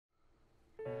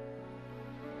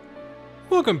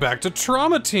Welcome back to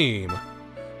Trauma Team.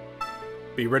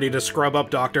 Be ready to scrub up,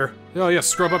 Doctor. Oh yes,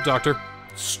 scrub up, Doctor.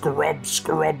 Scrub,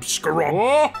 scrub,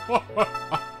 scrub.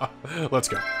 Let's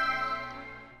go.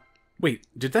 Wait,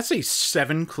 did that say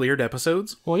 7 cleared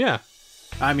episodes? Well, yeah.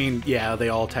 I mean, yeah, they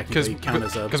all technically count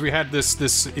as a... Because we had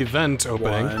this event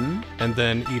opening, and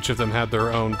then each of them had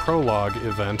their own prologue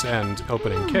event and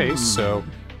opening case, so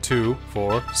 2,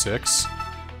 4, 6,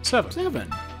 7.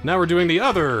 7. Now we're doing the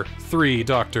other 3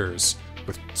 doctors,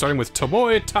 starting with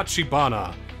Tomoe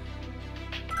Tachibana.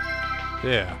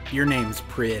 Yeah. Your name's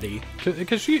pretty.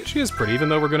 Because she is pretty, even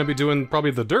though we're going to be doing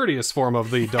probably the dirtiest form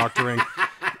of the doctoring.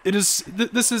 This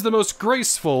is the most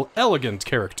graceful, elegant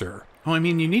character. Oh, I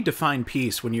mean, you need to find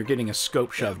peace when you're getting a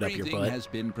scope shoved up your butt. Everything has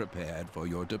been prepared for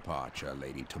your departure,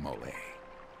 Lady Tomoe.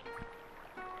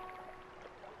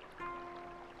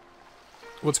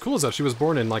 What's cool is that she was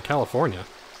born in, like, California.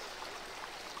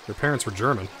 Her parents were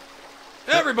German.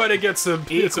 Everybody gets a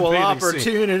equal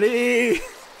opportunity.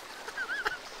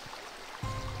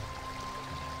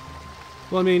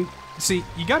 Well, I mean, see,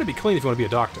 you gotta be clean if you want to be a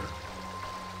doctor.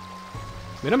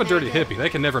 I mean, I'm a dirty hippie. They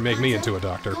can never make me into a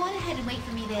doctor. Go on ahead and wait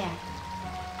for me there.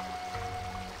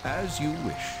 As you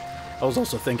wish. I was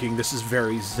also thinking this is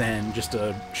very zen, just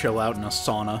to chill out in a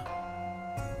sauna.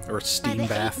 Or a steam By the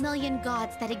bath. 8 million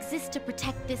gods that exist to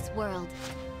protect this world,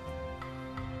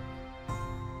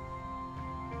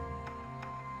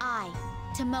 I,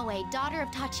 Tomoe, daughter of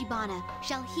Tachibana,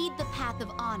 shall heed the path of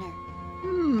honor.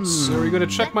 So are you gonna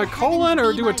check my colon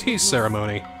or do a tea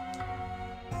ceremony?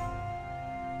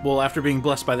 Well, after being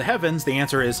blessed by the heavens, the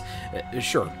answer is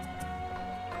sure.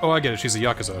 Oh, I get it. She's a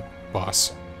Yakuza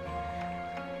boss.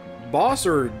 Boss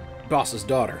or boss's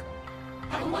daughter?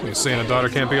 You saying a daughter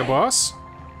can't be a boss?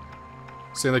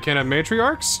 Saying they can't have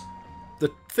matriarchs?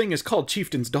 The thing is called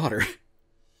Chieftain's daughter.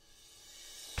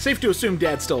 Safe to assume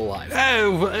Dad's still alive.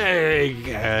 Oh,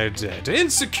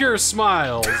 insecure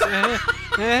smiles.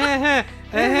 Hello,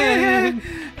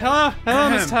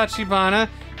 Miss Tachibana.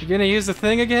 You gonna use the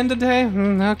thing again today?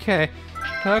 Okay.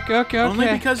 Okay. Only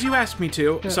because you asked me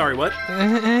to. Sorry, what? You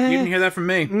didn't hear that from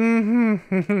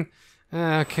me.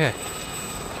 Okay.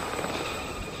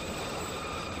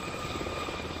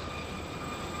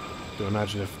 Don't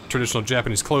imagine if traditional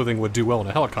Japanese clothing would do well in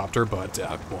a helicopter, but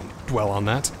I won't dwell on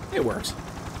that. It works.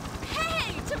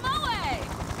 Hey,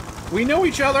 Tomoe! We know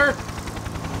each other!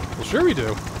 Well, sure we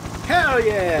do. Hell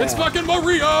yeah! It's fucking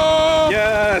Maria!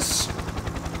 Yes!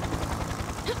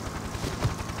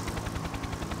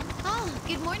 Oh,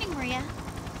 good morning, Maria.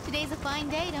 Today's a fine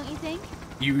day, don't you think?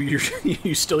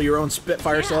 You still your own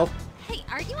Spitfire self? Hey,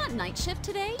 are you on night shift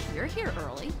today? You're here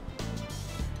early.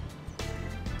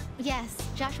 Yes,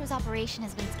 Joshua's operation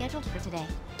has been scheduled for today.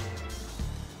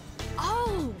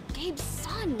 Oh, Gabe's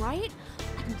son, right?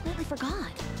 I completely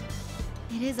forgot.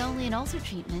 It is only an ulcer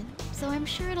treatment, so I'm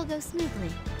sure it'll go smoothly.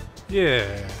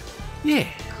 Yeah. Yeah.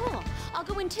 Cool. I'll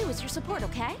go in too as your support,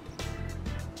 okay?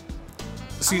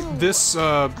 See, this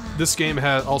game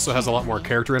also has a lot more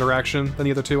character interaction than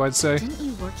the other two, I'd say. Didn't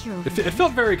you work here over It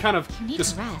felt very kind of You need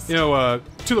just, to rest. you know,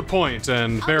 to the point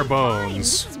and bare I'll be fine.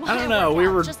 bones. This is why I don't know, work we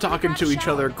out, were just talking grab to a each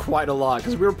other shower. quite a lot,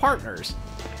 because we were partners.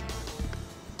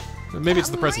 Maybe it's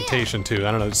the Maria. presentation too.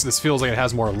 I don't know. This feels like it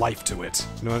has more life to it.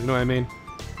 You know what I mean?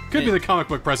 Could be the comic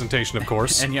book presentation, of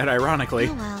course. And yet, ironically,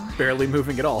 Oh, well. barely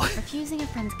moving at all. Refusing a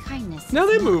friend's kindness. No, is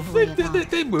they not move. the way of honor.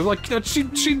 They move. Like, you know, she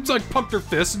like pumped her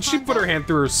fist and she put her hand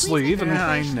through her sleeve and, Yeah,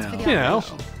 I Preparations for know. the you know.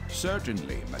 operation.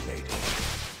 Certainly, my lady.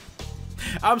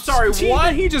 I'm sorry,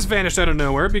 what? He just vanished out of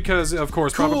nowhere because, of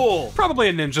course, Cool. probably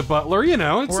a ninja butler. You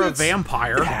know, Or a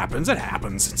vampire. It happens. It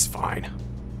happens. It's fine.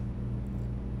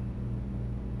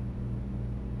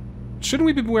 Shouldn't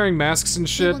we be wearing masks and We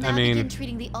shit? will now I begin mean,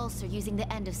 treating the ulcer using the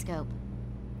endoscope.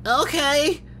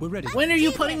 Okay. We're ready. When are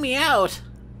you putting me out?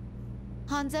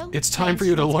 Hanzo? it's time for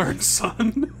you to learn, please.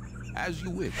 son. As you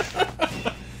wish.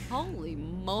 Holy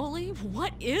moly,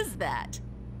 what is that?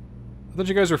 I thought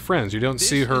you guys were friends. You don't This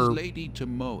see her. is Lady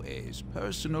Tomoe's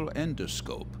personal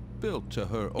endoscope, built to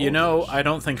her orders. You know, I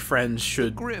don't think friends The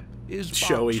should grip is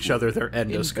show each boxwood, other their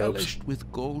endoscopes. embellished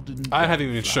with golden. I haven't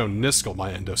even butterfly. shown Niskel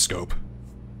my endoscope.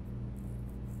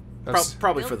 That's-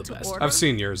 Probably for the Built to best. order? I've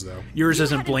seen yours though. Yours You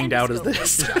isn't had an blinged out as endoscope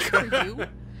this. just for you?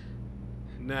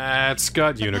 Nah, it's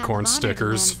got The unicorn Madame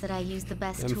stickers demands that I use the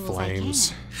best and tools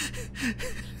flames.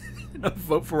 A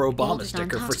vote for Obama Hold it on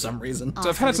sticker top. for some reason.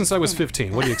 I've had it since I was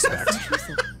 15. What do you expect?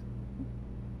 Intrusive.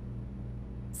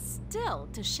 Still,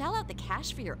 to shell out the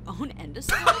cash for your own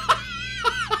endoscope?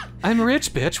 I'm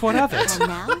rich, bitch. What of it? And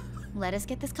now, let us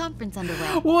get this conference underway.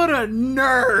 What a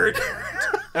nerd!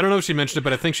 I don't know if she mentioned it,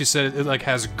 but I think she said it like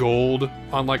has gold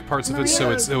on like parts of it,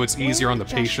 so it's easier on the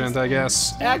patient, I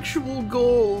guess. Actual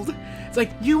gold. It's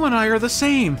like, you and I are the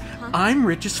same. I'm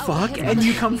rich as fuck, and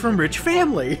you come from rich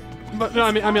family. But no,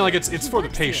 I mean, like it's for the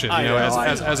patient, you know.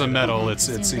 As a metal, it's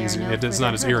easy. It's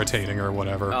not as irritating or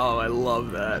whatever. Oh, I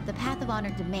love that. The path of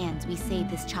honor demands we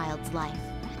save this child's life.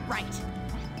 Right.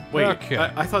 Wait, Okay.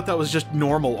 I thought that was just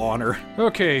normal honor.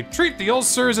 Okay, treat the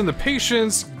ulcers in the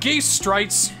patient's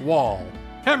gastritis wall.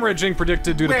 Hemorrhaging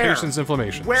predicted due to Where? patient's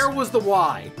inflammation. Where was the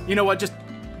Y? You know what? Just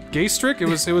Gastric? It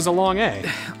was a long A.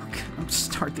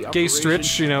 start the operation.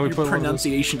 Gastrich, you know, we Your put one of those-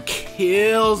 pronunciation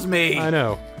kills me. I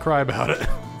know. Cry about it.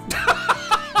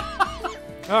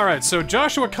 Alright, so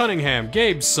Joshua Cunningham,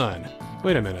 Gabe's son.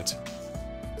 Wait a minute.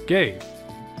 Gabe.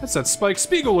 That's that Spike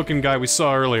Spiegel looking guy we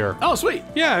saw earlier. Oh, sweet.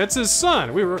 Yeah, it's his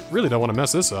son. We really don't want to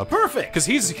mess this up. Perfect. Because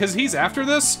he's after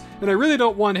this, and I really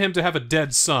don't want him to have a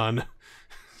dead son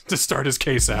to start his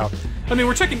case out. I mean,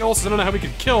 we're checking ulcers. I don't know how we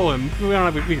could kill him. We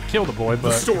don't know if we could kill the boy,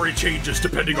 but... Story changes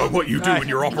depending on what you do in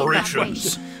your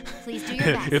operations. Please do your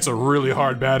best. It's a really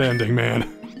hard bad ending,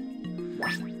 man.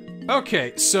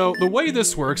 Okay, so the way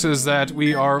this works is that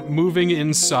we are moving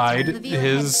inside The viewer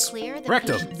has his... clear. The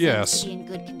rectum. patient seems Yes. to be in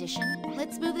good condition.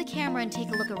 Let's move the camera and take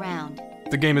a look around.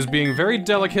 The game is being very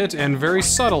delicate and very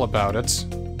subtle about it.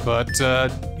 But,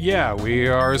 yeah, we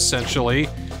are essentially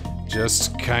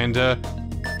just kinda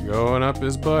going up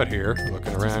his butt here,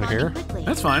 looking around Responding here. quickly.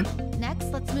 That's fine. Next,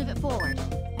 let's move it forward.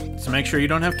 So make sure you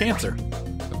don't have cancer.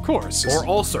 Of course. Or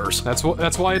ulcers. That's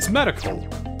why it's medical.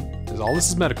 'Cause all this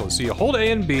is medical. So you hold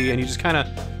A and B and you just kind of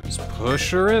just push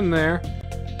her in there.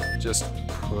 Just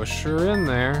push her in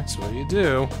there. That's what you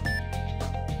do.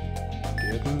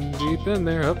 Getting deep in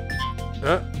there. Up.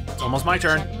 It's almost my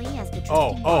turn. Gently as the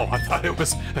Oh, drifting oh, water I thought it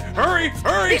was. Hurry,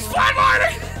 hurry! He's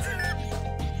flatlining!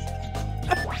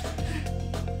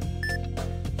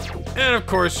 And of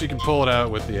course, you can pull it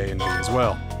out with the A and B as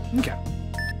well. Okay.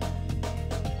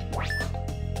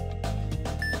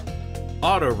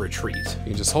 Auto retreat.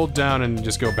 You can just hold down and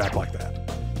just go back like that.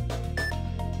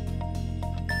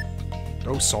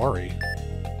 Oh, sorry.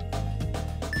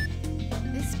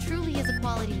 This truly is a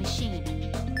quality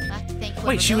machine. I have to thank whoever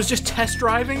Wait, she was built just test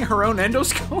driving her own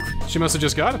endoscope? She must have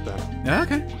just got it then.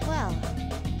 Okay. it. Well,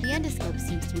 the endoscope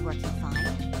seems to be working fine.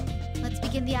 Let's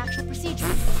begin the actual procedure.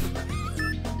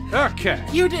 Okay.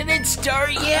 You didn't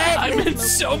start yet! I'm in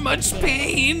so much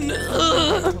pain.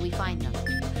 Until we find them.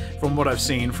 From what I've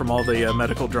seen from all the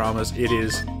medical dramas, it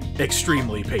is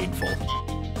extremely painful.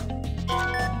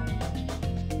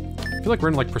 I feel like we're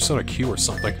in like Persona Q or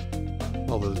something.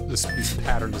 All these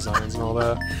pattern designs and all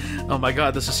that. Oh my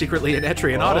god, this is secretly an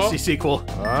Etrian Oh. Odyssey sequel.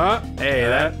 Hey,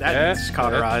 that's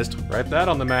cauterized. Write that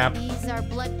on the map. These are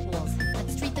blood pools.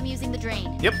 Let's treat them using the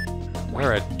drain. Yep.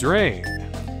 Alright, drain.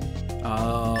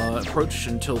 Approach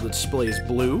until the display is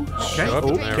blue. Okay. Up,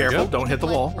 Oh, there we careful, go. don't hit the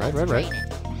wall. Right. Drain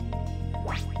it.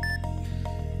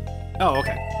 Oh,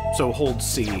 okay. So hold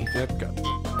C. Yep, got it.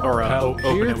 Or How open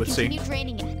here? it with C. Continue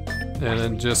draining it. And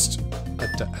then just,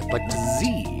 I'd like to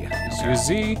Z. use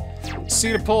Z,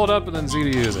 C to pull it up, and then Z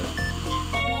to use it.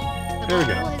 The There we blood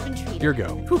go. pool has been treated. Here we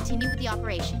go. Continue with the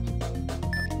operation.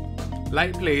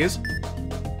 Light, please.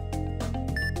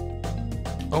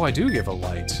 Oh, I do give a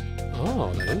light.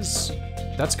 Oh,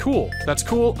 that's cool. That's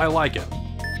cool, I like it.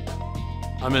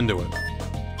 I'm into it.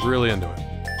 Really into it.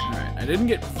 Alright, I didn't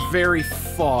get very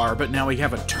far, but now we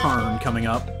have a turn coming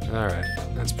up. Alright,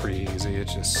 that's pretty easy.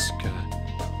 It's just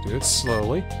kinda do it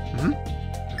slowly. Mhm.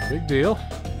 No big deal.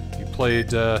 You played,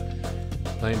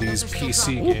 90s Those are still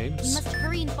PC dropping. We games. must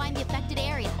hurry and find the affected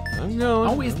area. I'm going.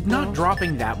 Always I'm not going.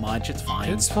 dropping that much, it's fine.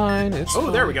 It's fine, it's Oh,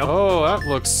 fine. there we go. Oh, that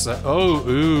looks, oh,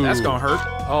 ooh. That's gonna hurt.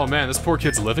 Oh man, this poor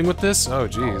kid's living with this? Oh,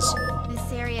 jeez.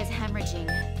 This area is hemorrhaging.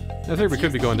 I think we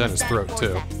could be going down his throat,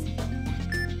 too.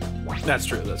 That's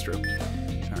true, that's true.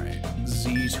 Alright,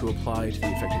 Z to apply to the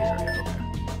affected area,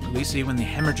 okay. Release Z when the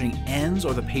hemorrhaging ends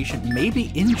or the patient may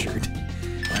be injured.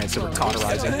 Alright, so we're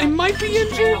cauterizing. They might be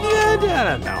injured. I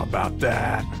don't know about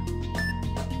that.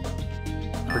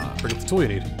 Bring up the tool you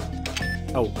need.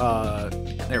 Oh,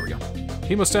 there we go.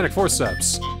 Hemostatic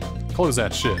forceps. Close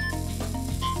that shit.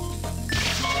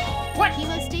 What?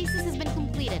 Hemostasis has been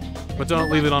completed. But don't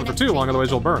leave it on for too long, otherwise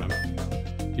you'll burn them.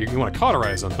 You want to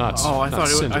cauterize them, not Oh, I not thought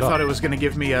singe it up. was gonna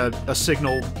give me a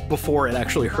signal before it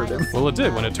actually hurt him. Well, it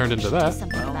did when it turned into Do that.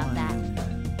 something about that.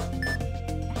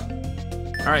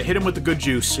 Alright, hit him with the good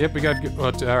juice. Yep, we got.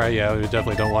 Alright, yeah, we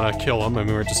definitely don't want to kill him. I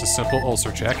mean, we're just a simple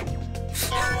ulcer check.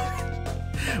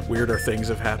 Weirder things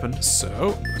have happened.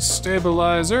 So,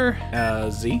 stabilizer.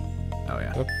 Z. Oh,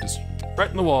 yeah. Oh, just right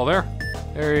in the wall there.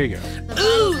 There you go. The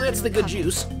Ooh, vitals have that's been the good recovered.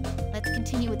 juice. Let's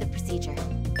continue with the procedure.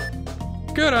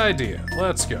 Good idea.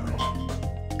 Let's go.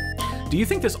 Do you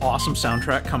think this awesome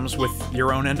soundtrack comes with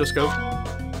your own endoscope?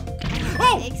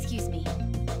 Oh! Excuse me.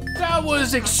 That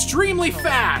was extremely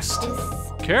fast!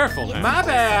 Careful now. My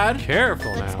bad!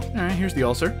 Careful now. Alright, here's the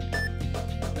ulcer.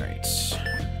 Alright.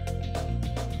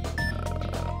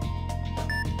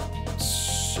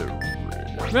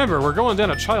 Remember, we're going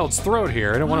down a child's throat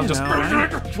here. I don't want to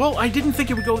just... Well, I didn't think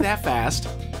it would go that fast.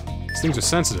 These things are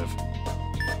sensitive.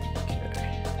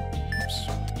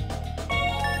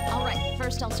 All right,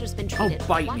 first ulcer's been treated.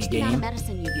 bite Watch me, the amount of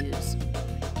game. medicine you use.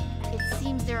 It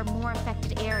seems there are more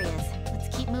affected areas.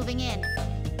 Let's keep moving in.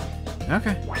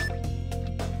 Okay.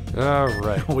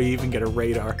 Alright. We even get a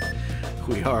radar.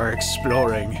 We are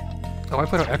exploring. Oh, I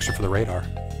put out extra for the radar.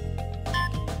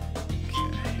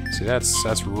 See, that's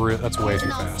way too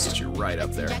fast. Get you right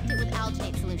up there. Inject it with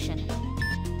alginate solution.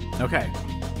 Okay.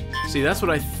 See, that's what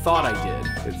I thought I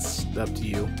did. It's up to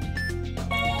you.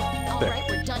 All right,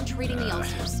 we're done treating the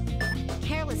ulcers.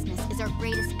 Carelessness is our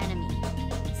greatest enemy.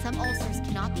 Some ulcers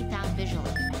cannot be found visually.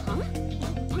 Huh?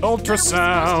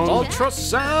 Ultrasound!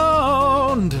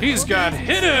 Ultrasound! He's got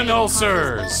hidden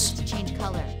ulcers! To change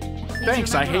color. Please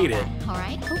Thanks, I remember hate all it. that, all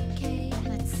right? Okay,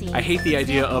 let's see. I hate the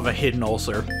idea of a hidden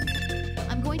ulcer.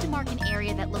 I'm going to mark an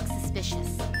area that looks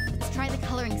suspicious. Let's try the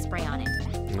coloring spray on it.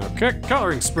 Okay,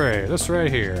 coloring spray. This right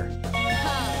here. Jesus!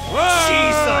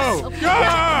 Whoa!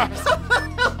 Ah!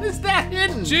 How is that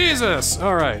hidden? Jesus!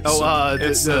 Alright. Oh,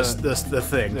 it's the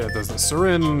thing. yeah, there's the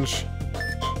syringe.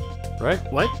 Right?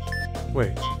 What?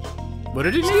 Wait. What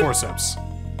did it It's need? forceps,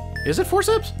 Is it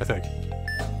forceps? I think.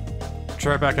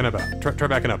 Try backing up. Try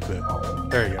backing up a bit.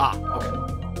 There you go. Ah,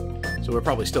 okay. So it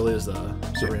probably still is the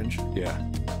syringe. Yeah.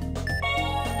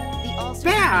 The ulcer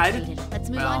Bad. is completed. Let's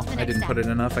move on Well, to the I next didn't step. put it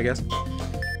enough, I guess.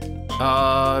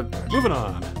 Moving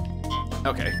on.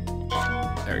 Okay.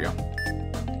 There you go.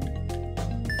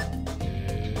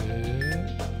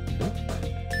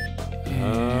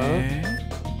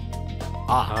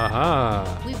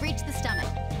 Aha. We've reached the stomach.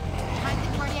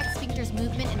 Time the cardiac sphincter's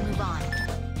movement and move on.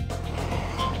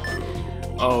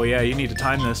 Oh yeah, you need to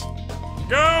time this.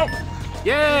 Go!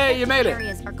 Yay, you made it!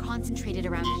 Areas are concentrated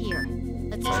around here.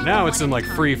 Let's treat Now them it's one in at like a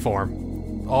time. free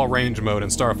form. All range mode in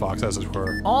Star Fox, as it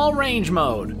were. All range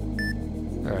mode.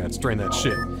 Alright, let's drain that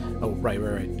shit. Oh, right.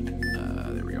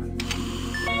 There we go.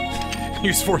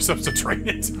 Use forceps to drain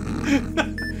it.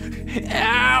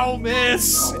 Ow,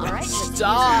 miss! All right, let's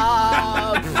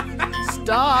Stop!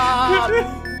 Stop!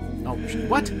 Oh,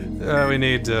 what? We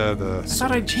need the. I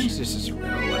thought I'd changed this as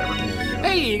whatever.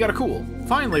 Hey, you got a cool.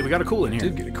 Finally, we got a cool in here.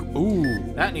 Did get it cool.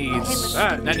 Ooh. That needs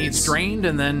that needs drained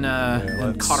and then and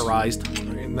let's- cauterized.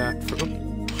 Drain that.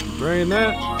 Drain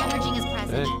that. Hemorrhaging is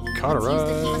present. Hey, Let's use the cauterize.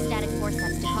 hemostatic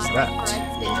forceps to What's cauterize. that? All right,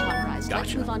 it's been cauterized. Let's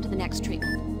Gotcha. move on to the next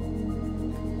treatment.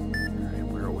 Alright,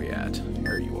 where are we at?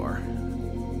 There you are.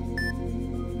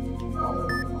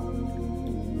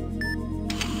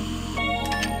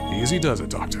 Easy does it,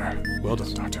 Doctor. Well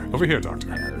done, Doctor. Over here, Doctor.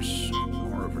 Yeah, there's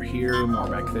more over here, more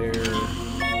back there.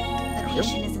 The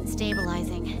patient isn't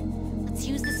stabilizing. Let's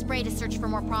use the spray to search for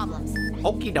more problems.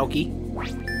 Okie dokie.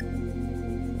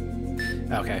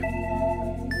 Okay.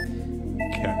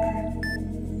 Okay.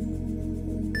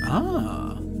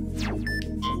 Ah.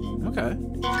 Okay.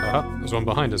 There's one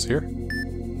behind us here.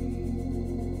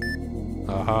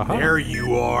 There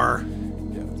you are.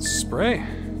 Yeah, spray.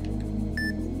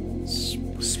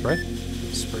 Spray.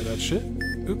 Spray that shit.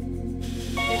 Oop.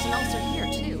 There's an ulcer here,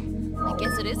 too. I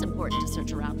guess it is important to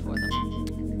search around for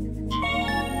them.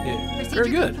 Yeah. Procedure Very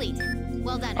good. complete.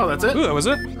 Well done. Oh, that's everyone. Ooh, that was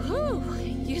it? Whew,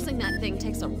 using that thing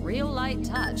takes a real light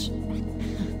touch.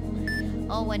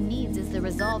 All one needs is the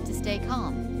resolve to stay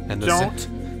calm. And the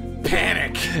Don't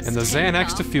panic. and the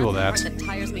Xanax to fuel That's that. the part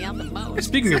that tires me out the most.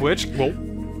 Speaking of which,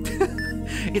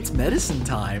 It's medicine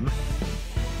time.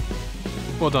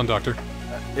 well done, Doctor.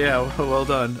 Yeah, well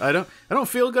done. I don't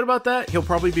feel good about that. He'll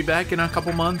probably be back in a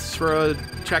couple months for a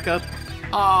checkup.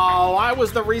 Oh, I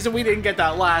was the reason we didn't get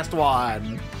that last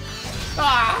one.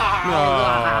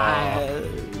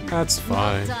 That's Well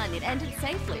fine. done. It ended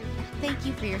safely. Thank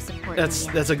you for your support. That's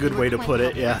Maria. a good You way were to quite put it.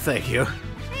 helpful. Yeah, thank you.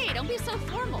 Hey, don't be so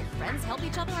formal. Friends help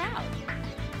each other out.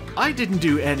 I didn't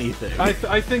do anything. I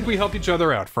think we helped each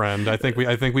other out, friend. I think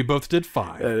we both did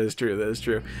fine. That is true. That is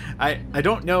true. I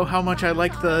don't know how much I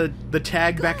like the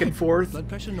tag back and forth.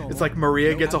 It's like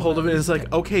Maria gets a hold of it and is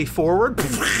like, okay, forward.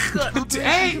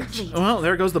 Operation complete. Well,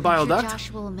 there goes the bile Sure duct.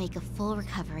 Joshua will make a full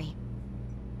recovery.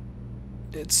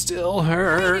 It still Way to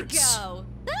hurts. go.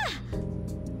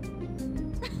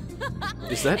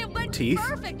 Is that It went teeth?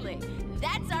 perfectly.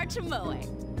 That's our Tomoe.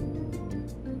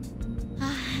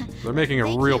 They're making a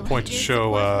Thank real you. point to Your show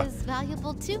support was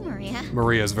valuable too, Maria.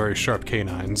 Maria's very sharp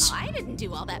canines. I didn't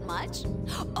do all that much.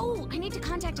 Oh, I need to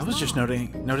contact his I was just mom.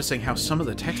 noticing how some of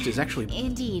the text is actually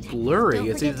Indeed. blurry. Don't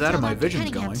It's forget either to that or tell my Dr. vision's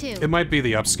Cunningham, going. too. It might be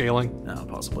the upscaling. No,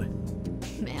 possibly.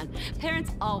 Man,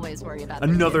 parents always worry about their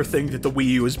Another kids. thing that the Wii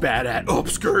U is bad at.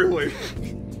 Upscaling.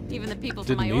 Even the people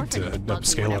from Didn't my need to orphanage bug me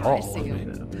upscale at whenever I all. see I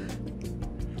 'em.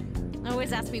 mean,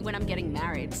 Always ask me when I'm getting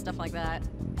married, stuff like that.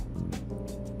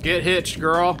 Get hitched,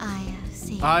 girl. I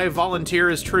see. I volunteer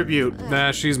as tribute.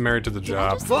 nah, she's married to the Did I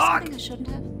job. just say Fuck! something I shouldn't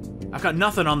have? I've got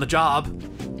nothing on the job.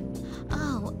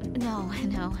 Oh, no.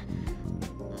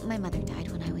 My mother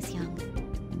died when I was young.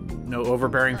 No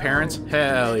overbearing parents?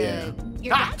 Hell yeah.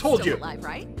 Your Ah, dad's told still you. alive,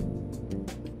 right?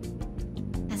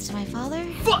 As to my father,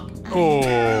 Fuck! I Oh.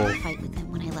 had a fight with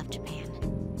him when I left Japan.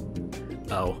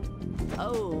 Oh.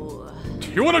 Oh,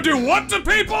 You want to do what to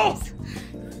people?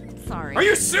 sorry. Are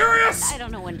you serious? I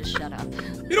don't know when to shut up.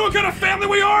 You know what kind of family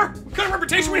we are? What kind of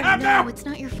reputation we have no, now? it's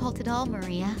not your fault at all,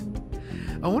 Maria.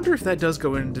 I wonder if that does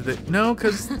go into the... No,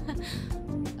 because...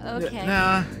 Okay.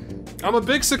 Nah. I'm a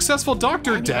big successful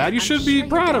doctor, Anyway, Dad. You I'm should be sure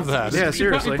proud your of that. dad's Yeah, He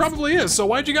seriously. probably is. So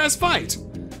why'd you guys fight?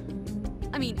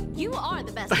 I mean, you are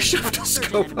the best. I shoved a surgeon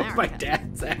scope in up my America.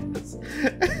 dad's ass.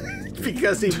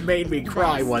 Because he made me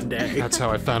cry one day. That's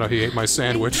how I found out he ate my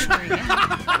sandwich.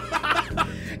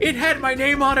 It had my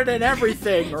name on it and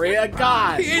everything, Maria.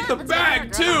 God. He ate the let's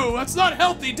bag go, girl. too. That's not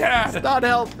healthy, Dad. Not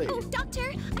healthy. Oh,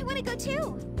 doctor, I want to go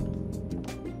too.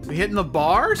 We hitting the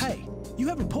bars? Hey, you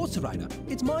have reports to write up.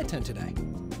 It's my turn today.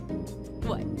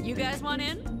 What, you guys want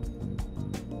in?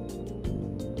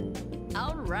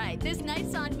 All right, this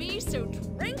night's on me, so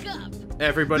drink up.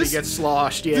 Everybody This- gets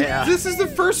sloshed, yeah. This is the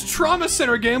first trauma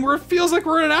center game where it feels like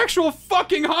we're in an actual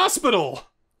fucking hospital.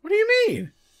 What do you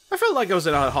mean? I felt like I was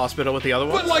in a hospital with the other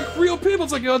one. But like real people,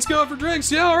 it's like, yo, let's go out for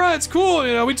drinks. Yeah, all right, it's cool.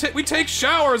 You know, we take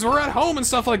showers. We're at home and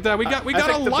stuff like that. We got I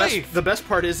a think life. the best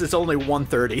part is it's only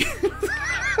 1:30.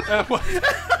 Well,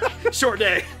 Short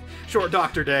day. Short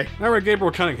doctor day. now we're at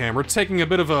Gabriel Cunningham. We're taking a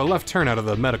bit of a left turn out of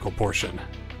the medical portion,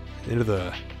 into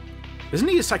the Isn't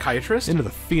he a psychiatrist?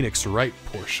 Phoenix Wright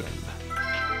portion.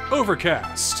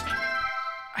 Overcast.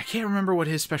 I can't remember what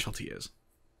his specialty is.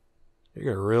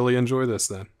 You're gonna really enjoy this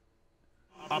then.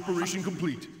 Operation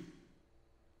complete.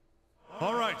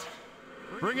 All right.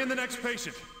 Bring in the next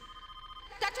patient.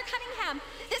 Dr. Cunningham,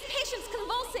 this patient's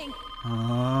convulsing.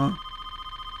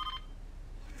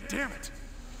 Damn it.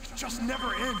 It just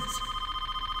never ends.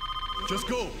 Just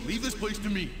go. Leave this place to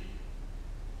me.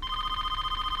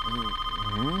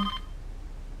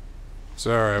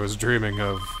 Sorry, I was dreaming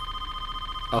of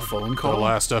A phone the call?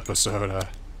 last episode.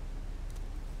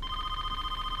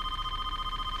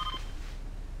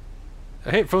 I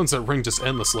hate phones that ring just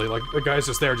endlessly. Like the guy's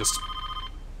just there, just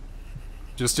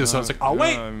I was like, oh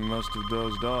wait, I must have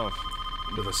dozed off.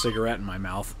 With a cigarette in my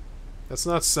mouth. that's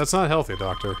not healthy,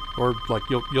 doctor. Or like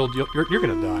you're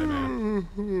gonna die,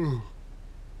 man.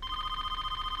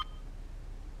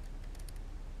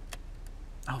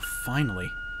 Oh,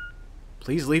 finally.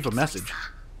 Please leave a message.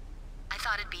 I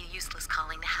thought it'd be useless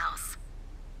calling the house.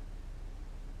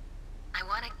 I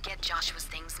want to get Joshua's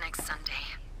things next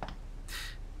Sunday.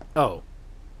 Oh.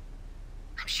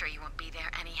 I'm sure you won't be there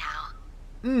anyhow.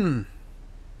 Hmm.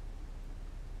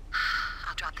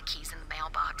 I'll drop the keys in the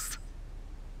mailbox.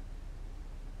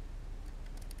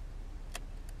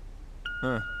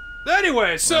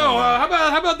 Anyway, so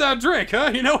how about that drink,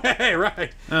 huh? You know, hey,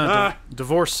 right?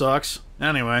 Divorce sucks.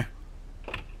 Anyway.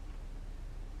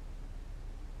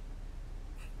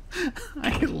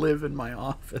 I live in my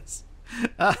office.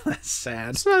 That's sad.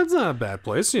 It's not a bad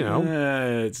place, you know.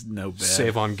 It's no bad.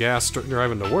 Save on gas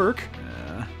driving to work.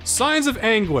 Signs of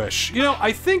anguish. You know,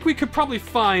 I think we could probably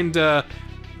find 4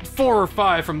 or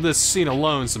 5 from this scene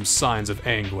alone. Some signs of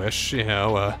anguish. You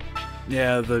know.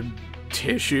 Yeah, the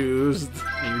tissues.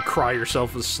 You cry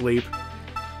yourself asleep.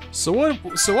 So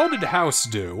what did House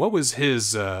do? What was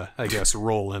his, I guess,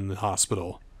 role in the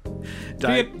hospital?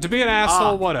 To be an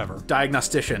asshole, whatever.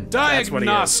 Diagnostician. That's what he is.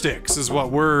 Diagnostics is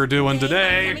what we're doing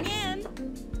today. Coming in.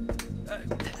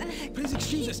 Please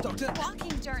excuse us, Doctor. Walking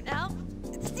dirt now.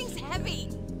 This thing's heavy.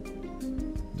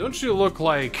 Don't you look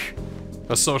like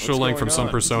a social What's link from going some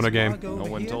on? Persona game? No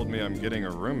one told me I'm getting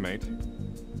a roommate.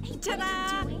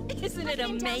 Ta-da! Isn't it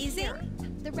amazing?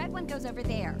 The red one goes over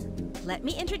there. Let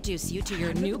me introduce you to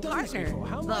your new partner,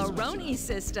 the Roni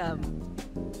system.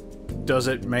 Does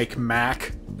it make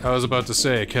Mac? I was about to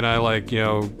say, can I like, you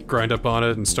know, grind up on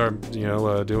it and start, you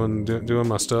know, doing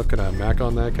my stuff? Can I mac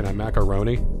on that? Can I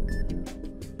macaroni?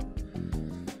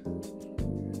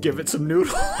 Give it some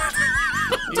noodle.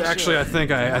 Actually, I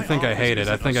think I hate it.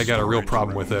 I think I got a real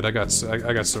problem with it. I got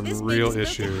some real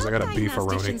issues. I got a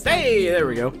beef-a-roni. Hey, there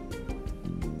we go.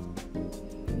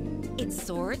 It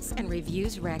sorts and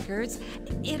reviews records.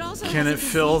 It also Can has it a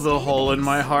fill disease the hole in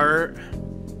my heart?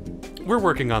 We're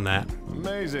working on that.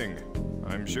 Amazing.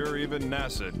 I'm sure even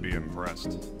NASA'd be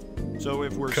impressed. So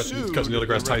if we're sued, Cousin Neil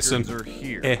deGrasse the Tyson. records are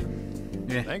here.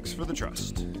 Yeah. Thanks for the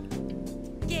trust.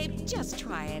 Gabe, just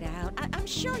try it out. I'm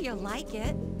sure you'll like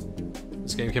it.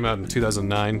 This game came out in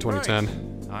 2009,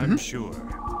 2010. I'm sure.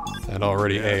 And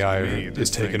already Yeah, AI me, is this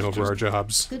taking thing's over our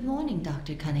jobs. Good morning,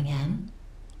 Dr. Cunningham.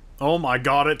 Oh my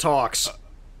god, it talks.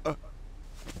 For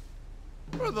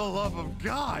the love of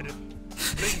God,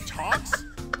 thing talks.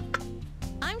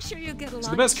 I'm sure you'll get along.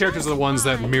 So the best characters are the ones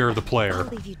that mirror the player. I'll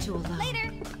leave you two alone.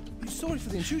 Later. Sorry for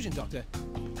the intrusion, Doctor.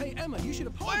 Hey, Emma, you should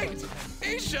apologize.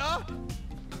 Isha!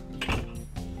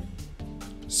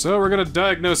 So we're gonna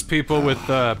diagnose people with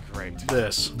Great.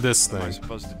 This. this What am I thing.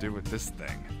 supposed to do with this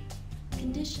thing?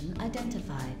 Condition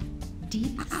identified.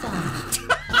 Deep sighing.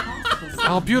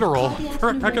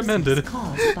 Albuterol recommended.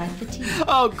 Caused by fatigue.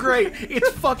 Oh, great.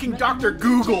 It's fucking Dr.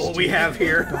 Google we have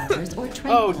here.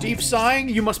 Oh, deep sighing?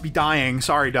 You must be dying.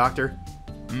 Sorry, doctor.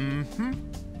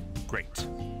 Great.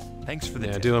 Thanks for the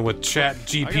Yeah, tip. dealing with Chat I gotta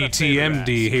say GPT to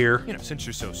MD ask, here. You know, since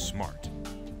you're so smart.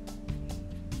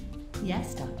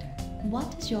 Yes, Doctor.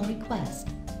 What is your request?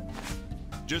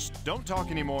 Just don't talk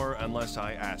anymore unless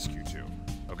I ask you to.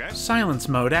 Okay? Silence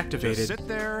mode Just activated. sit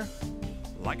there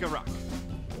like a rock.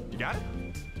 You got it?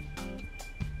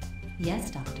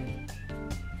 Yes, Doctor.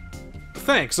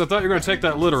 Thanks, I thought you were gonna take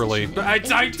that literally. I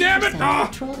damn it! 80% Ah!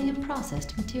 petroleum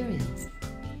processed materials.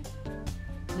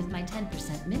 With my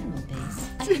 10% mineral base,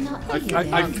 I cannot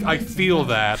be I feel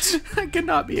that. I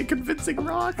cannot be a convincing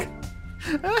rock.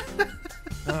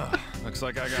 Looks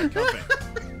like I got company.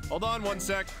 Hold on one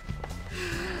sec.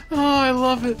 Oh, I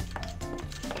love it.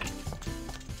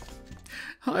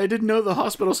 I didn't know the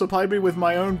hospital supplied me with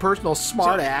my own personal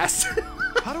smartass.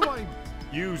 How do I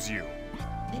use you?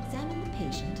 Examine the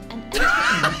patient and enter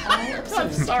in all observed.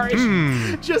 I'm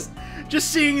sorry. Just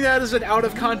seeing that as an out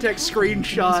of context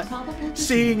screenshot.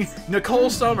 Seeing Nicole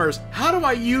Summers. How do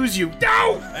I use you?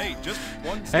 No! Hey, just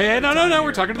one step Hey, at a no, time we're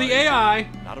here, talking to the buddy. AI.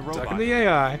 Not a Talking robot. to the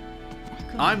AI.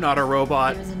 I'm not a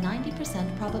robot. There is a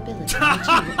 90% probability that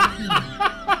you are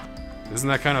human. Isn't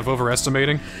that kind of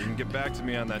overestimating? You can get back to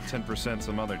me on that 10%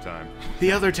 some other time.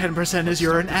 The other 10% is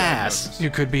you're an ass. You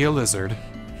could be a lizard.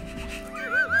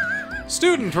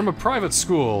 Student from a private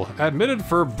school admitted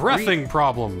for breathing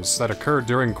problems that occurred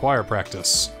during choir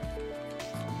practice.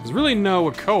 There's really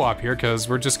no co-op here because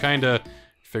we're just kind of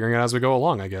figuring it out as we go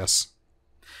along, I guess.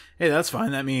 Hey, that's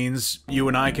fine. That means you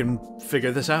and I can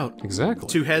figure this out. Exactly.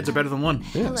 Two heads are better than one.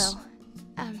 Yes.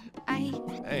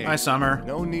 Hey, Hi, Summer.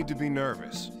 no need to be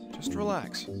nervous. Just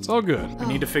relax. It's all good. We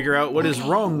need to figure out what is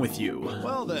wrong with you.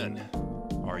 Well then,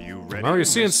 are you ready? Oh, you're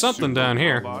seeing Miss something Super down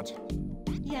here. Robot?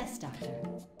 Yes, Doctor.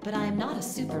 But I am not a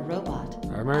super robot. I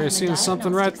remember I'm a seeing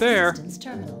something right there. diagnostics assistance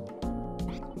terminal.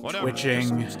 Whatever.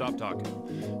 Twitching. Just stop talking,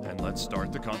 and let's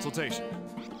start the consultation.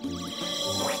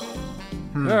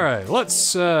 Alright, let's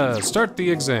start the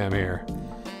exam here.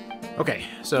 Okay,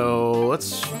 so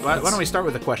why don't we start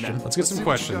with a question? Let's get some see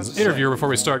what you got questions. to Interview her say. before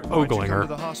we start Why'd you ogling come her. to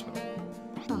the hospital?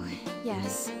 Oh,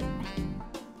 yes.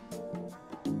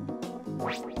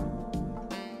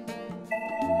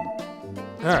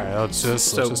 Alright, let's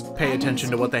So just pay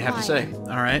attention to what they have to say. All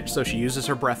right, so she uses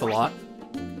her breath a lot.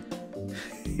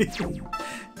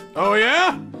 Oh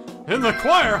yeah? In the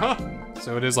choir, huh?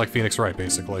 So it is like Phoenix Wright,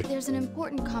 basically. There's an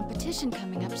important competition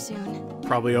coming up soon.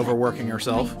 Probably overworking My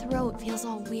herself. throat feels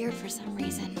all weird for some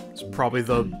reason. It's probably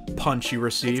the punch you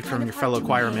received It's from kind your of fellow hard to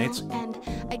choir inhale, mates. And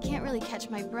I can't really catch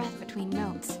my breath between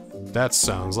notes. That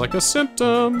sounds like a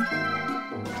symptom.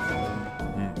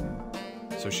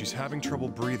 So she's having trouble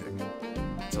breathing.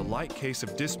 It's a light case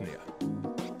of dyspnea.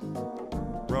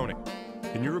 Roni,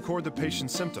 can you record the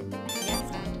patient's symptom?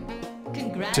 Yes, Doctor.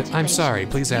 Congratulations. I'm sorry,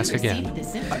 please ask You again. received the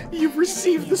symptom. You've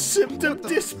received the symptom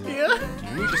dyspnea. Do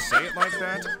you need to say it like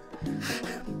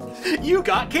that? You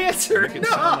got cancer. Make it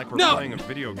sound like we're No. playing a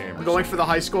video game. I'm going for the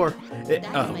high score. That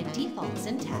is my default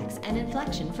syntax and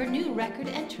inflection for new record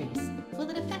entries. Will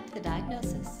it affect the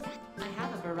diagnosis? I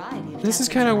have a variety of This is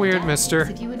templates kinda in my weird, database mister.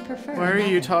 If you would prefer Why are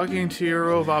you another. talking to your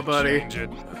robot buddy? Change it.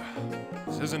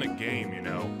 This isn't a game, you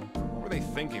know. What were they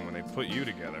thinking when they put you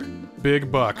together?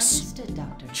 Big bucks. Understood,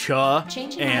 Doctor. Cha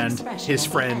Changing my and expression his at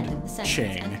the friend end of the sentence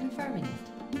Chang. and confirming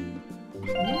it.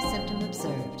 New symptom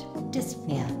observed.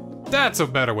 Dyspnea. That's a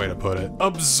better way to put it.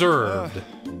 Observed.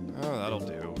 Oh, that'll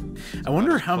do. I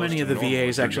wonder That's how close many to of the normal VAs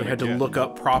as you're actually gonna had to get. look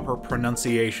up proper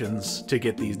pronunciations to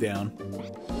get these down.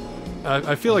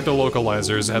 I feel like the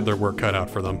localizers had their work cut out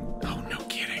for them. Oh, no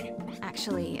kidding.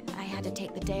 Actually, I had to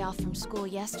take the day off from school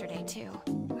yesterday, too.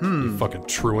 You fucking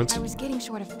truant. I was getting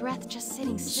short of breath just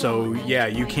sitting still. So, and yeah,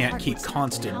 you my can't heart keep was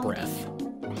constant pounding. breath.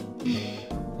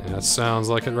 Yeah, that sounds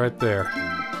like it right there.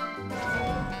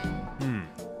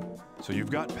 So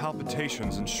you've got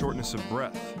palpitations and shortness of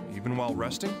breath, even while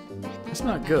resting? That's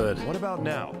not good. What about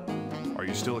now? Are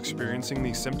you still experiencing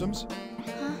these symptoms?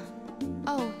 Huh?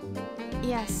 Oh,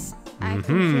 yes. I've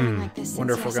been feeling like this since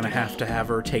Wonder if we're gonna yesterday. have to have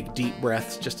her take deep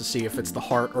breaths just to see if it's the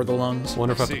heart or the lungs.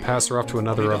 Wonder if I have to pass her off to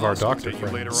another of our doctor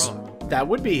friends. Later on. That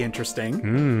would be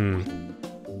interesting.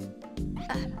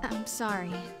 I'm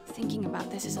sorry. Thinking about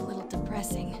this is a little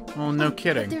depressing. Well, no But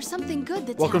kidding. there's something good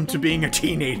that's Welcome to happened. being a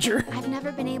teenager. I've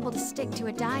never been able to stick to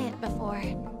a diet before.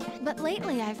 But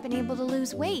lately I've been able to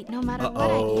lose weight no matter what I eat.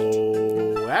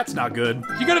 Oh, that's not good.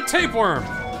 You got a tapeworm!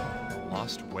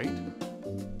 Lost weight?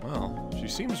 Well, she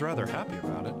seems rather happy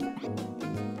about it.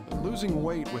 But losing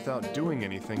weight without doing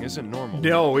anything isn't normal.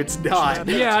 No, it's not.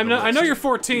 Yeah, I know you're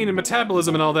 14 and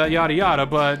metabolism and all that yada yada,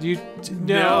 but you...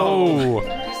 No!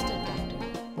 Understood,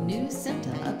 Doctor. New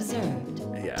symptom observed.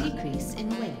 Yeah. Decrease in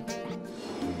weight.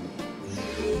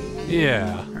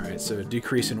 Yeah. Alright, so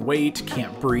decrease in weight,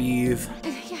 can't breathe.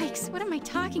 Yikes, what am I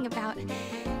talking about?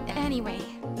 Anyway,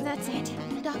 that's it.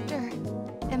 Doctor,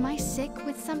 am I sick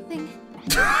with something?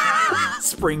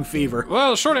 Spring fever.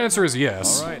 Well, short answer is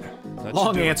yes. All right. that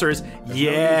Long should do it. answer is There's no need for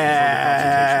further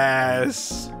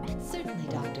yes. Certainly,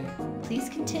 Doctor. Please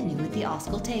continue with the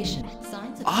auscultation.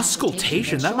 Signs of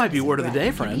Auscultation? That might be word of the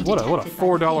day, friend. What a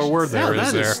 $4 word there Yeah,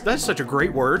 is there. that's such a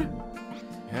great word.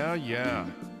 Yeah.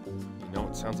 You know,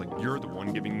 it sounds like you're the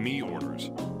one giving me orders.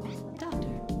 Doctor,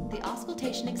 the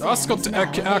auscultation exam is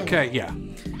now Okay, yeah.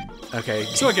 Okay.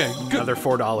 So again, another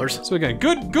 $4. So again,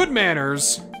 good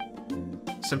manners.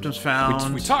 Symptoms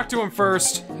found. We talk to him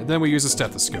first, and then we use a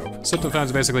stethoscope. Symptom found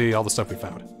is basically all the stuff we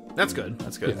found. That's good.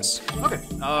 That's good. Yes.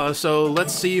 Okay. So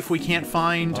let's see if we can't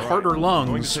find heart or lungs.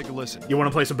 Going to take a listen. You want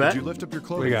to place a bet? Could you lift up your What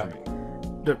do clothing you for got?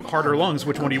 me? The heart or lungs?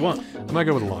 Which one do you want? I might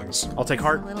go with the lungs. I'll take A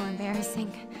heart. little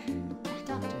embarrassing.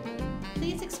 Doctor,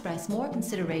 please express more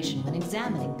consideration when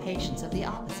examining patients of the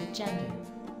opposite gender.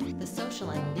 The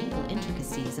social and legal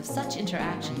intricacies of such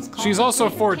interactions call She's for also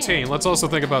greater 14. care Let's also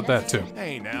think about that too.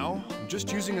 Hey now, I'm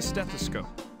just using a stethoscope.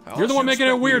 How You're the else one you making it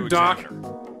expect me weird, to Doc. examine her?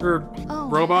 Or Oh.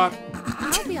 robot.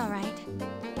 I'll be alright.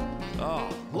 Oh,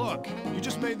 look, you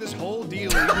just made this whole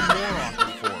deal even more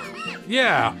awkward for her.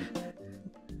 Yeah.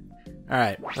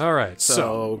 All right. So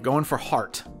So going for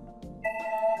heart.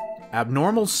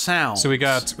 Abnormal sound. we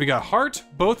got heart,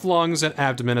 both lungs, and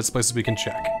abdomen as places we can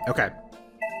check. Okay.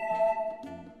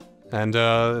 And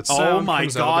Oh sound my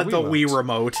comes out God, of the Wii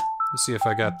remote. Let's see if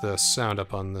I got the sound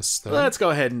up on this thing. Let's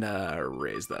go ahead and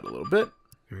raise that a little bit.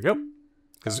 Here we go.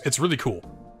 Because it's really cool.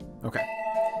 Okay.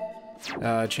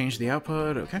 Change the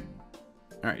output. Okay.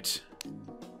 All right.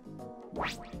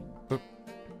 Oop.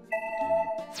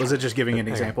 Was it just giving an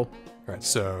Hang on. example? All right,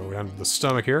 so we have the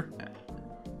stomach here.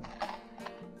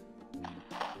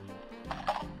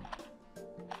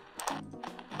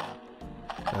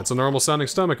 That's a normal sounding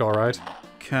stomach, all right.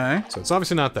 Okay. So it's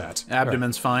obviously not that.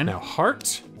 Abdomen's fine. Now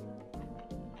heart.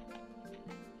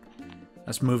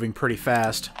 That's moving pretty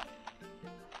fast.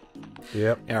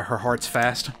 Yep. Yeah, her heart's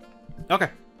fast. Okay.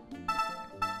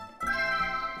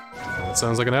 That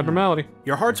sounds like an abnormality.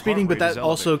 Your heart's beating, but rate is that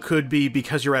also could be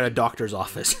because you're at a doctor's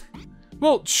office.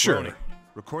 Well, sure. Ronnie,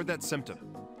 record that symptom.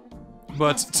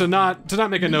 But to not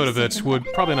make a note of it would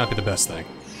probably not be the best thing.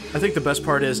 I think the best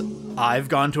part is I've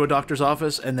gone to a doctor's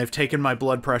office and they've taken my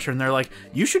blood pressure and they're like,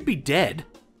 "You should be dead."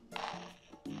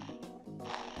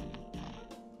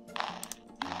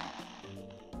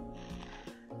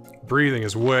 Breathing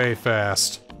is way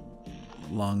fast.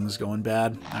 Lungs going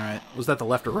bad. All right. Was that the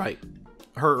left or right?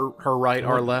 Her right,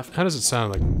 our left. How does it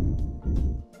sound like?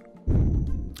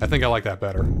 I think I like that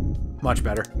better. Much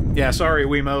better. Yeah, sorry,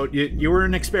 Wiimote. You were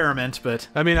an experiment, but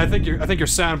I mean, I think your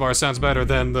soundbar sounds better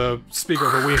than the speaker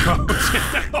of a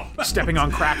Wiimote. stepping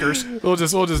on crackers. We'll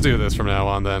just do this from now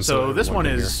on then. So this one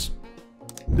everyone can is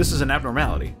this is an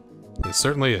abnormality. hear. It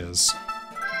certainly is.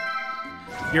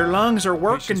 Your lungs are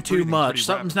working Patient's too breathing much. pretty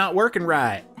Something's not working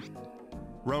right.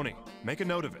 Ronnie, make a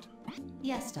note of it.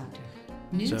 Yes, Doctor.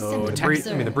 New So, symptom breathe-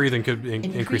 observed. I mean, the breathing could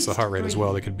increase the heart rate as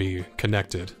well. They breathing. could be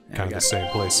connected, kind of the same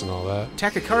place and all that.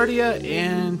 Tachycardia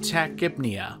and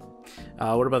tachypnea.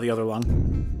 What about the other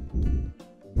lung?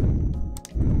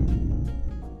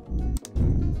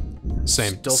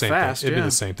 Same Still thing. fast, It'd be yeah.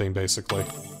 the same thing basically.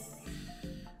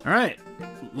 All right,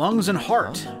 lungs and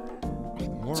heart. The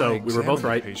more So, I we were both examine the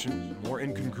right. Patient, the more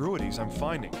incongruities I'm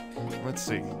finding. Let's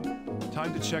see.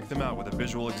 Time to check them out with a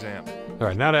visual exam.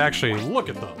 Alright, now to actually look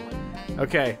at them.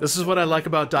 Okay, this is what I like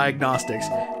about diagnostics.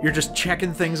 You're just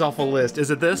checking things off a list. Is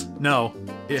it this? No.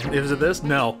 Is it this?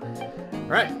 No.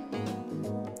 Right.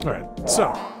 Alright,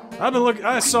 so I've been looking.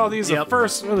 I saw these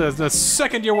the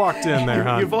second you walked in there,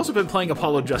 huh? You've also been playing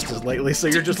Apollo Justice lately, so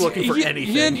you're just looking for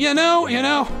anything. You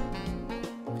know.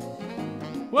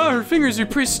 Wow, her fingers are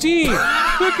pristine.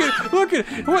 look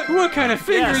at what kind of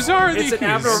fingers are these? It's an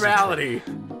abnormality.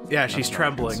 Yeah, she's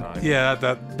trembling. Yeah,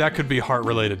 that could be heart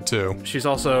related too. She's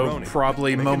also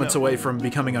probably moments away from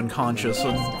becoming unconscious,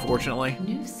 unfortunately.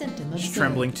 New symptom She's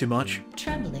trembling too much.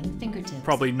 Trembling fingertips.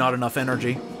 Probably not enough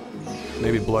energy.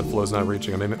 Maybe blood flow's not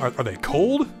reaching them. Are they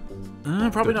cold?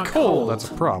 Probably not cold. That's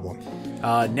a problem.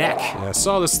 Neck. Yeah, I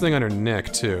saw this thing on her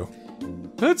neck too.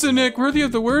 That's a neck worthy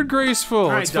of the word graceful.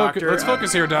 All right, doctor. Let's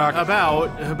focus here, Doc.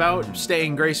 About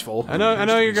staying graceful. I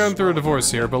know you're going through a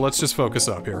divorce here, but let's just focus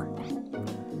up here.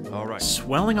 All right.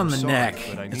 Swelling on the neck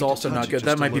is also not good.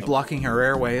 That might be blocking her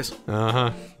airways.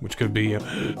 Which could be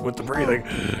with the breathing.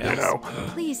 You know.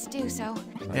 Please do so.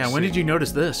 Yeah. When did you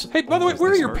notice this? Hey, by the way,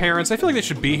 where are your parents? I feel like they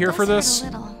should be here for this.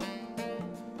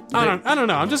 I don't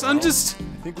know. I'm just.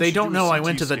 They don't know I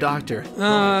went to the doctor.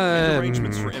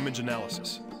 Arrangements for image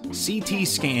analysis. CT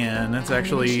scan. That's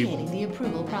actually. Initiating the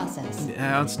approval process.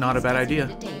 Yeah, that's not a bad idea.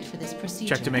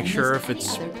 Check to make sure if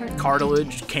it's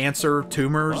cartilage, cancer,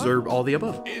 tumors, or all the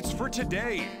above. It's for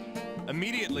today.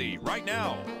 Immediately, right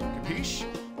now. Capiche?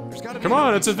 There's gotta be Come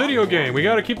on, it's a video game. We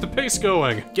gotta keep the pace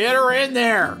going. Get her in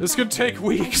there! This could take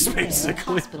weeks,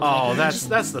 basically. Oh, that's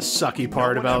the sucky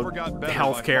part about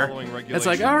healthcare. It's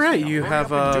like, all right, you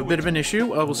have a bit of an issue.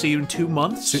 We'll see you in 2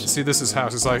 months. See, this is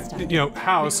House. It's like,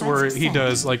 House, where he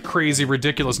does like crazy,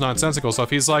 ridiculous, nonsensical stuff.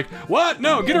 He's like, what?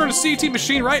 No, get her in a CT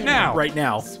machine right now. Right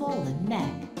now. Swollen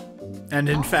neck. And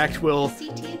in fact, will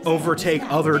overtake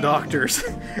other doctors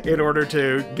in order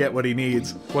to get what he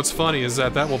needs. What's funny is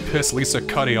that will piss Lisa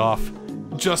Cuddy off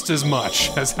just as much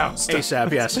as House does.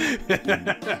 ASAP, yes.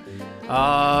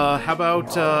 How about,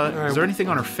 is there anything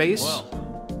on her face?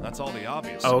 Well, that's all the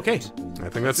obvious. Oh, okay. I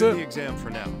think that's the it. exam for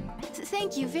now.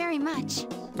 Thank you very much.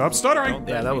 Stop stuttering.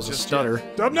 Yeah, that was a stutter.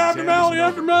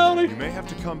 Abnormality. You may have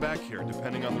to come back here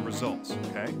depending on the results,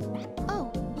 okay?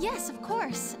 Oh, yes, of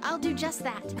course. I'll do just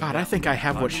that. God, I think I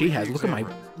have what she has. Look at my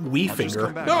wee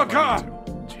finger. Oh, God!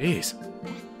 Jeez.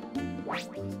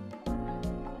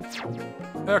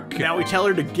 Okay. Now we tell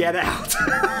her to get out.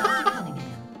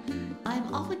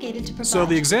 I'm obligated to provide. So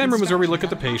the exam room is where we look at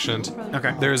the patient.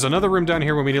 Okay. There's another room down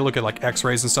here where we need to look at like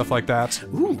x-rays and stuff like that.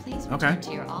 Ooh, okay.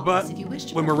 But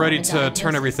when we're ready to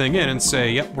turn everything in and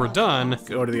say, yep, we're done,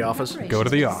 go to the office. Go to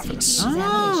the office.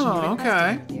 Oh,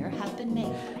 okay.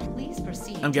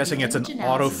 I'm guessing it's an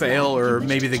auto-fail, or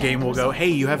maybe the game will go, hey,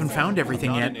 you haven't found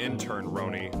everything yet. I'm not an intern,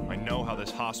 Roni. I know how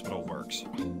this hospital works.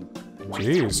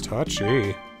 Jeez,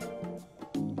 touchy.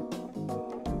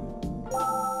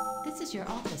 This is your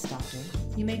office, doctor.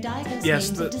 You may diagnose yes,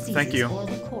 names of diseases thank you. or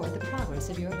record the progress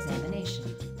of your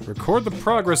examination. Record the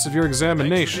progress of your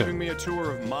examination. Thanks for giving me a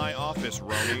tour of my office,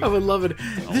 Roni. I would love it.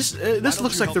 This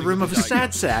looks like the room of a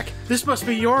sad sack. This must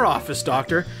be your office,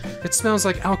 doctor. It smells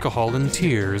like alcohol and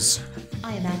tears.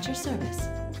 I am at your service.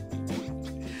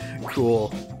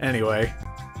 Cool. Anyway.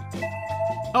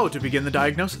 Oh, to begin the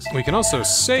diagnosis. We can also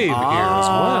save here as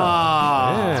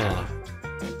well. Yeah.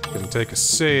 Gonna take a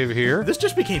save here. This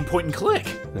just became point and click.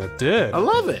 That did. I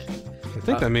love it. I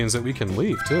think that means that we can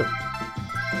leave too.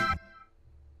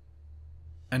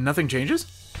 And nothing changes?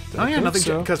 Oh yeah, nothing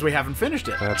changes because we haven't finished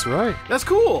it. That's right. That's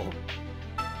cool.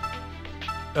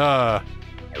 But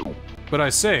I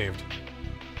saved.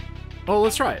 Well,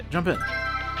 let's try it. Jump in.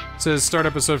 It says start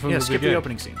episode from the beginning. Skip the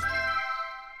opening scenes.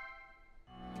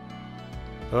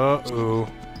 Uh-oh.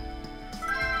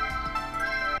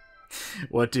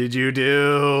 What did you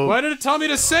do? Why did it tell me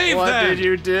to save what then? What did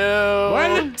you do? Why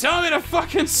did it tell me to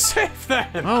fucking save then?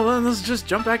 Well, then let's just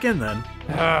jump back in then.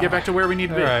 Get back to where we need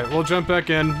to be. Alright, we'll jump back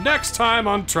in next time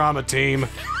on Trauma Team.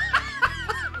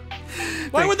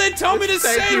 Why would they tell me to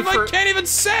save if I can't even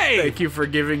save? Thank you for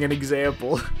giving an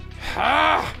example.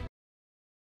 Ah!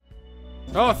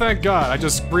 Oh, thank God. I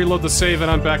just reload the save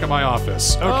and I'm back at my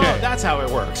office. Okay. Oh, that's how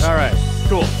it works. Alright.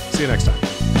 Cool. See you next time.